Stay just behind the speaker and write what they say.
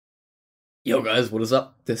Yo guys, what is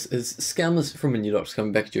up? This is Scammers from MenuDocs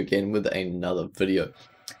coming back at you again with another video.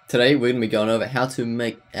 Today we're going to be going over how to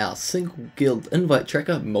make our single guild invite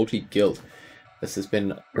tracker multi-guild. This has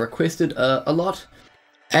been requested a lot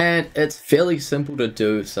and it's fairly simple to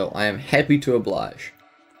do, so I am happy to oblige.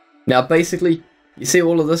 Now basically, you see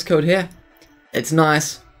all of this code here? It's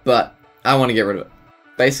nice, but I want to get rid of it.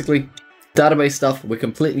 Basically, database stuff, we're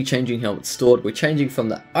completely changing how it's stored. We're changing from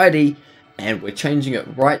the ID and we're changing it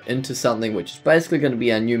right into something which is basically going to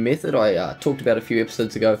be our new method I talked about a few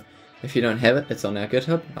episodes ago. If you don't have it, it's on our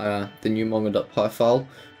GitHub, the new mongo.py file.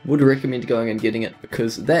 Would recommend going and getting it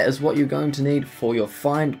because that is what you're going to need for your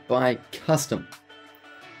find by custom.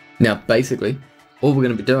 Now basically, all we're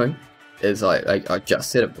going to be doing is, I just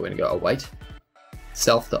said it, but we're going to go await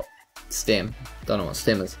self.stem, don't know what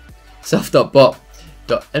stem is,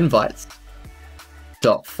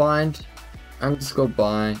 self.bot.invites.find _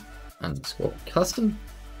 by _ custom,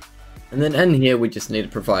 and then in here we just need to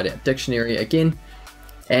provide our dictionary again,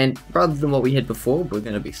 and rather than what we had before, we're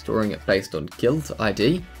going to be storing it based on guild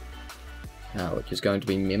ID, which is going to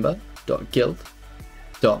be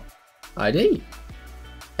member.guild.id,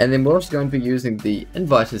 and then we're also going to be using the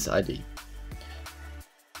inviter's ID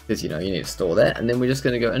because you need to store that, and then we're just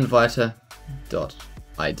going to go inviter.id.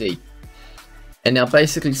 And now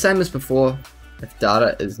basically same as before, if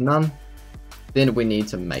data is none, then we need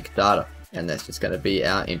to make data, and that's just going to be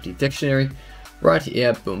our empty dictionary right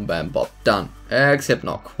here. Boom bam bop, done. Except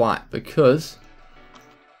not quite, because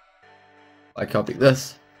I copy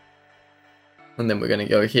this and then we're going to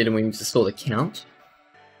go ahead and we need to store the count,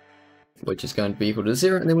 which is going to be equal to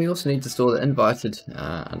 0, and then we also need to store the invited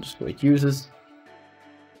 _ users,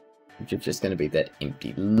 which is just going to be that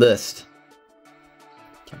empty list.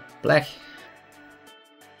 Black.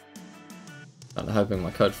 I'm hoping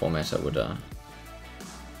my code formatter would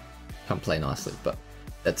come play nicely, but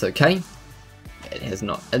that's okay. It has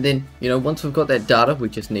not. And then once we've got that data, we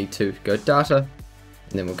just need to go data,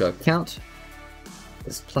 and then we'll go count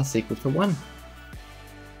is plus equal to 1,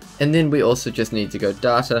 and then we also just need to go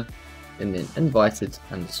data and then invited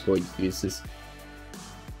 _ users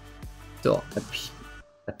dot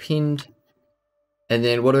append, and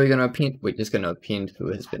then what are we going to append? We're just going to append who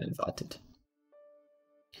has been invited.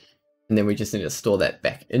 And then we just need to store that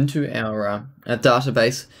back into our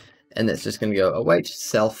database, and that's just going to go await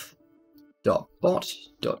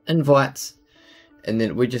self.bot.invites, and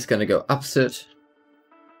then we're just going to go upsert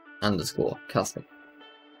 _ custom.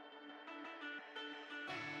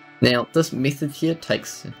 Now this method here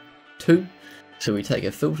takes 2, so we take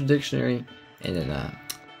a filter dictionary and then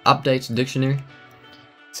update dictionary.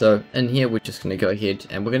 So in here we're just going to go ahead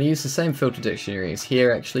and we're going to use the same filter dictionary as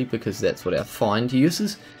here actually, because that's what our find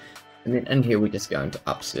uses. And then in here we're just going to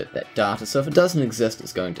upsert that data. So if it doesn't exist,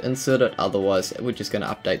 it's going to insert it. Otherwise, we're just going to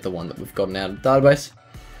update the one that we've gotten out of the database.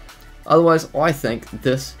 Otherwise, I think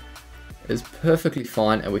this is perfectly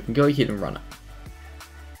fine and we can go ahead and run it.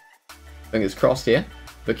 Fingers crossed here,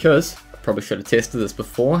 because I probably should have tested this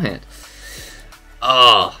beforehand.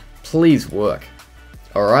 Please work.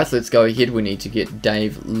 Alright, let's go ahead. We need to get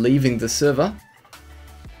Dave leaving the server.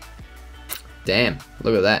 Damn,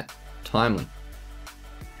 look at that. Timely.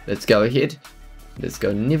 Let's go ahead, let's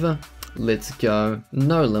go never, let's go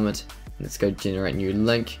no limit, let's go generate new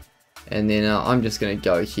link, and then I'm just going to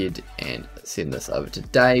go ahead and send this over to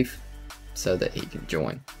Dave so that he can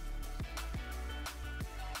join.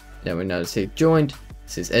 Now we notice he joined, it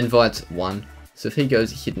says invites 1, so if he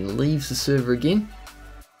goes ahead and leaves the server again,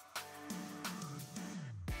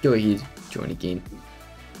 go ahead, join again.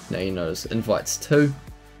 Now you notice invites 2.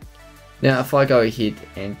 Now if I go ahead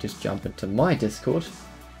and just jump into my Discord,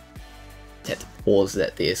 had to pause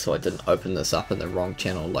that there so I didn't open this up in the wrong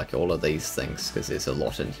channel like all of these things, because there's a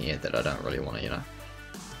lot in here that I don't really want to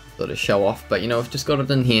sort of show off, but I've just got it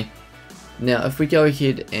in here. Now if we go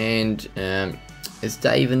ahead and is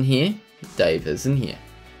Dave in here? Dave is in here.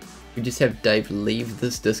 We just have Dave leave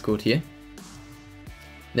this Discord here.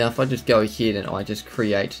 Now if I just go ahead and I just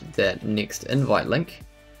create that next invite link,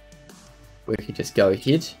 we can just go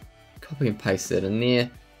ahead, copy and paste that in there,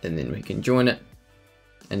 and then we can join it.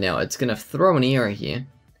 And now it's going to throw an error here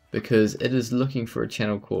because it is looking for a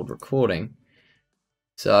channel called recording.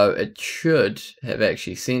 So it should have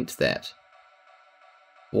actually sent that.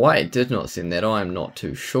 Why it did not send that, I am not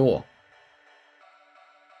too sure.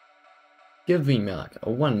 Give me Mark a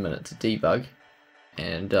 1 minute to debug,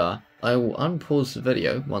 and I will unpause the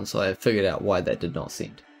video once I have figured out why that did not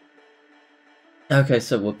send. Okay,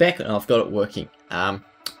 so we're back and I've got it working.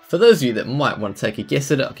 For those of you that might want to take a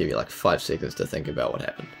guess at it, I'll give you like 5 seconds to think about what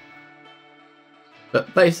happened.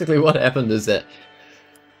 But basically what happened is that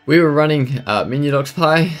We were running MenuDocs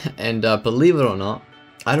Pi, and believe it or not,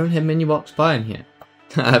 I don't have MenuDocs Pi in here.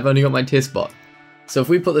 I've only got my test bot. So if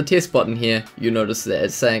we put the test bot in here, you notice that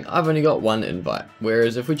it's saying I've only got 1 invite.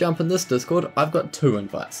 Whereas if we jump in this Discord, I've got 2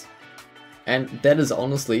 invites. And that is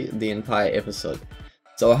honestly the entire episode.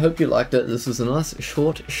 So I hope you liked it. This was a nice,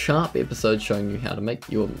 short, sharp episode showing you how to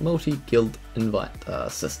make your multi-guild invite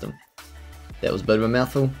system. That was a bit of a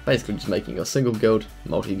mouthful, basically just making your single guild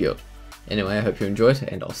multi-guild. Anyway, I hope you enjoyed,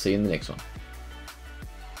 and I'll see you in the next one.